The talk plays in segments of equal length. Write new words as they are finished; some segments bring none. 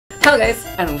Hello guys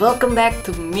and welcome back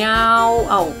to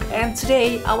MiawAug, and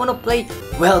today I wanna play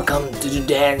Welcome to the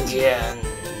Dungeon.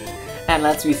 And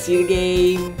let's see the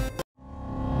game.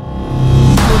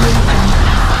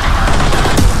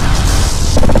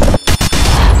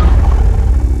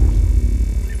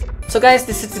 So guys,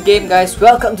 this is the game guys,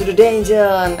 Welcome to the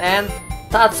Dungeon, and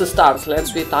thoughts to start.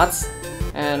 Let's read thoughts.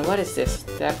 And what is this?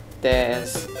 Tap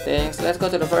this things. Let's go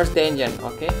to the first dungeon.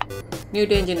 Okay, new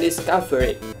dungeon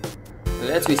discovery.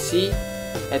 Let's see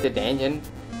at the dungeon.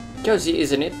 Cozy,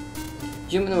 isn't it?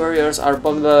 Human warriors are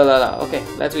blah blah blah blah. Okay,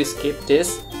 let's skip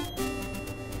this.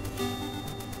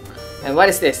 And what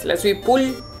is this? Let's pull.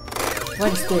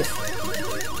 What is this?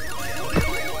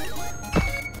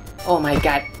 Oh my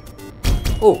god.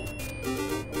 Oh,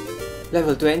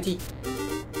 level 20.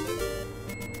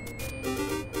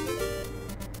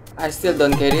 I still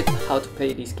don't get it how to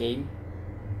play this game.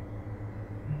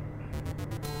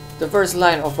 The first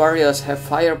line of warriors have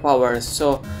fire powers,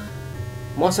 so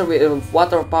monster with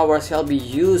water power shall be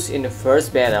used in the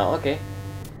first battle. Okay,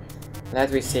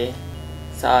 let me see.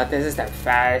 So this is the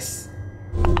first.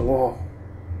 Whoa!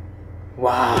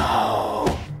 Wow!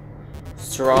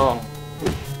 Strong.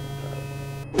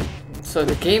 So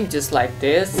the game just like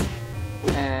this,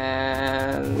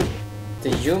 and the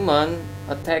human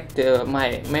attack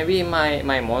maybe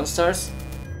my monsters.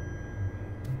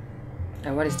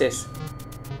 And what is this?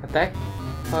 Attack?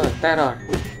 Oh, terror.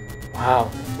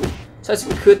 Wow, such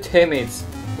good damage.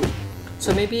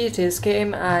 So maybe this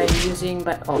game I using,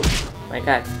 but oh my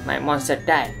god, my monster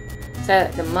died. So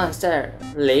the monster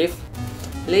live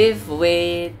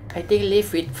with, I think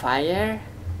live with fire.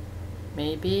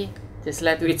 Maybe just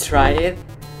let me try it.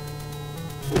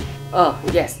 Oh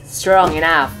yes, strong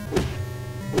enough.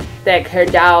 Take her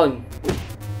down.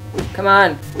 Come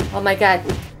on. Oh my god,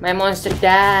 my monster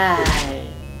died.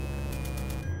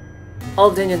 All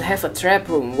dungeons have a trap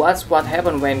room. What's what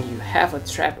happens when you have a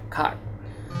trap card?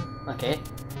 Okay,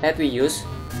 let me use.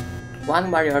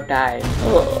 One warrior die.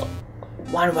 Oh,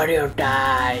 one warrior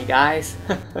die, guys.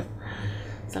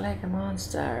 Select a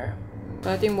monster.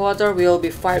 I think water will be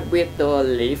fight with the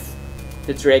leaf,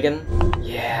 the dragon.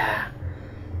 Yeah.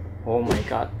 Oh my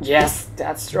god. Yes,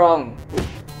 that's strong.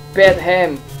 Bet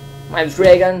him, my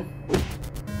dragon.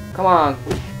 Come on.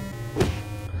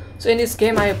 So in this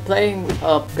game I'm playing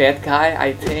a bad guy,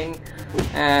 I think,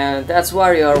 and that's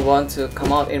warrior want to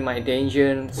come out in my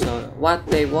dungeon. So what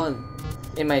they want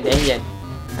in my dungeon,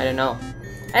 I don't know.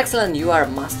 Excellent, you are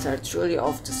master truly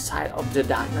of the side of the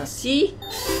darkness. See?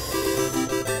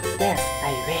 Yes,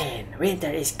 I win.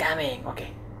 Winter is coming.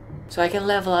 Okay, so I can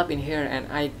level up in here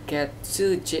and I get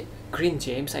 2 green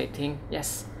gems, I think.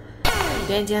 Yes.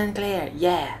 Dungeon clear.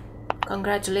 Yeah.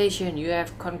 Congratulations, you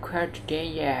have conquered the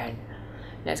dungeon.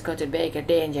 Let's go to the bigger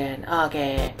dungeon.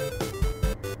 Okay.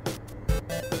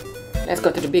 Let's go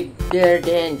to the bigger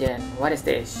dungeon. What is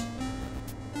this?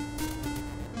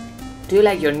 Do you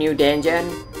like your new dungeon?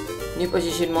 New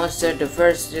position monster, the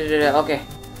first. Okay.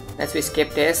 Let's skip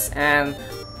this and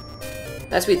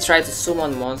let's try to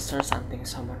summon monster something.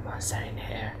 Summon monster in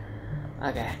here.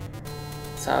 Okay.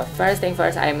 So first thing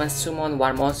first, I must summon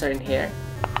one monster in here.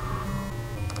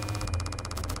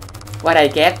 What I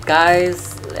get,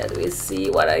 guys? Let me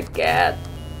see what I get.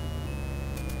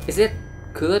 Is it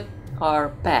good or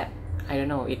bad? I don't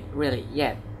know it really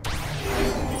yet.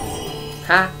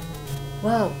 Huh?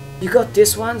 Wow, you got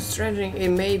this one. Strengthening it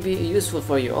may be useful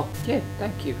for you. Oh yeah,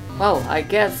 thank you. Wow, I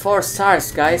get 4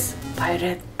 stars, guys.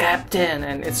 Pirate captain,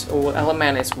 and its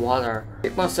element is water.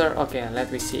 Big monster. Okay,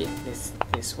 let me see.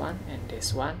 This one and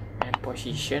this one and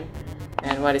position.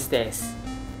 And what is this?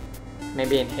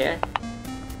 Maybe in here.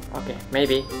 Okay,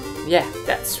 maybe. Yeah,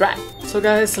 that's right. So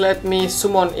guys, let me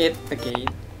summon it again.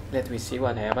 Let me see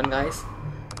what happened, guys.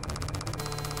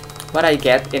 What I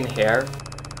get in here.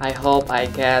 I hope I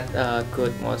get a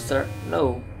good monster.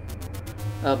 No,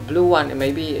 a blue one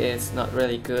maybe is not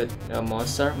really good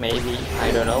monster. Maybe,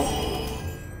 I don't know.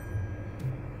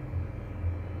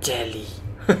 Jelly.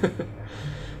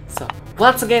 So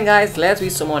once again guys, let's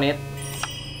summon it.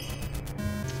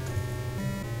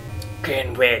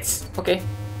 Green wits. Okay,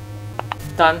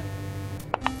 done.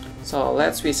 So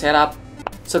let's set up.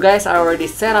 So guys, I already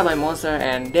set up my monster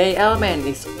and the element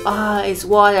is it's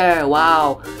water.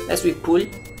 Wow, let's pull.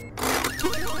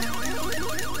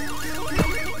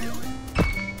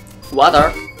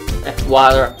 Water,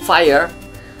 water, fire.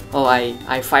 Oh,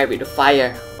 I fight with the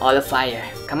fire. All the fire.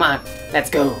 Come on, let's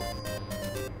go.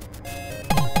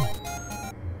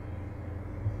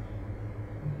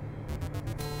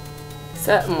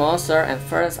 Set monster, and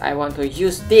first I want to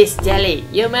use this jelly.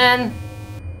 Human.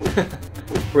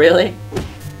 Really?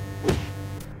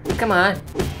 Come on.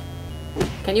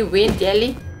 Can you win,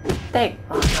 Jelly? Take.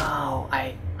 Oh no.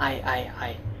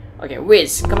 Okay,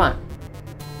 whiz. Come on.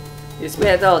 This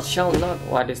battle shall not.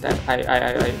 What is that?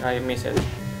 I miss it.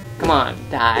 Come on,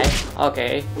 die.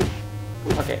 Okay.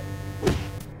 Okay.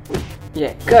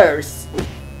 Yeah, curse.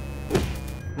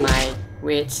 My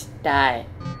witch die.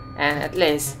 And at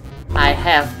least I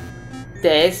have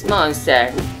this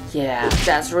monster. Yeah,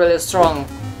 that's really strong.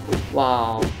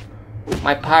 Wow.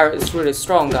 My pirate is really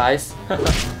strong, guys.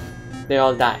 They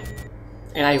all die.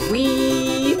 And I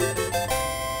win.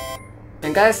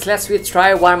 And guys, let's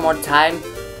retry one more time.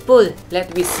 Pull.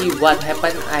 Let me see what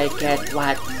happened. I get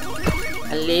what?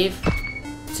 A leaf,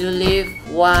 2 leaf,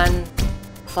 1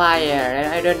 fire.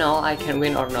 And I don't know I can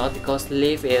win or not because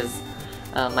leaf is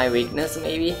my weakness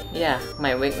maybe. Yeah,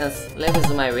 my weakness. Leaf is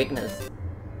my weakness.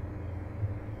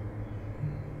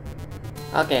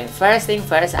 Okay, first thing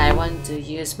first, I want to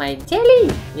use my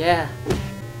jelly. Yeah,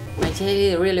 my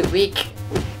jelly is really weak.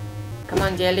 Come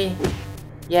on, jelly.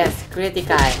 Yes,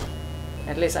 critical.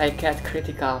 At least I get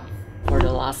critical for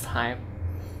the last time.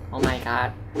 Oh my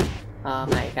god. Oh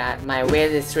my god, my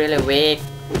weight is really weak.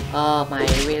 Oh, my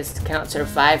weight cannot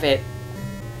survive it.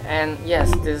 And yes,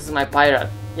 this is my pirate.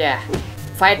 Yeah,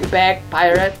 fight back,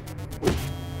 pirate.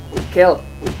 Kill.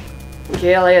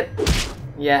 Kill it.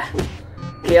 Yeah,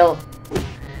 kill.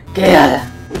 Kill.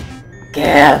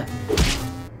 Kill.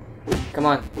 Come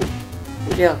on.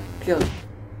 Kill. Kill.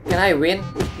 Can I win?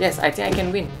 Yes, I think I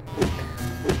can win.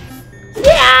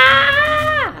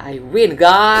 Yeah! I win,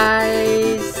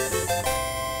 guys!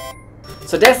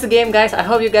 So that's the game, guys. I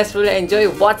hope you guys really enjoy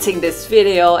watching this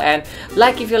video. And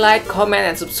like if you like, comment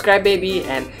and subscribe, baby.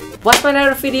 And watch my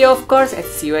another video, of course. And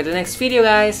see you at the next video,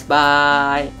 guys.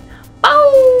 Bye!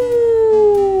 Bow!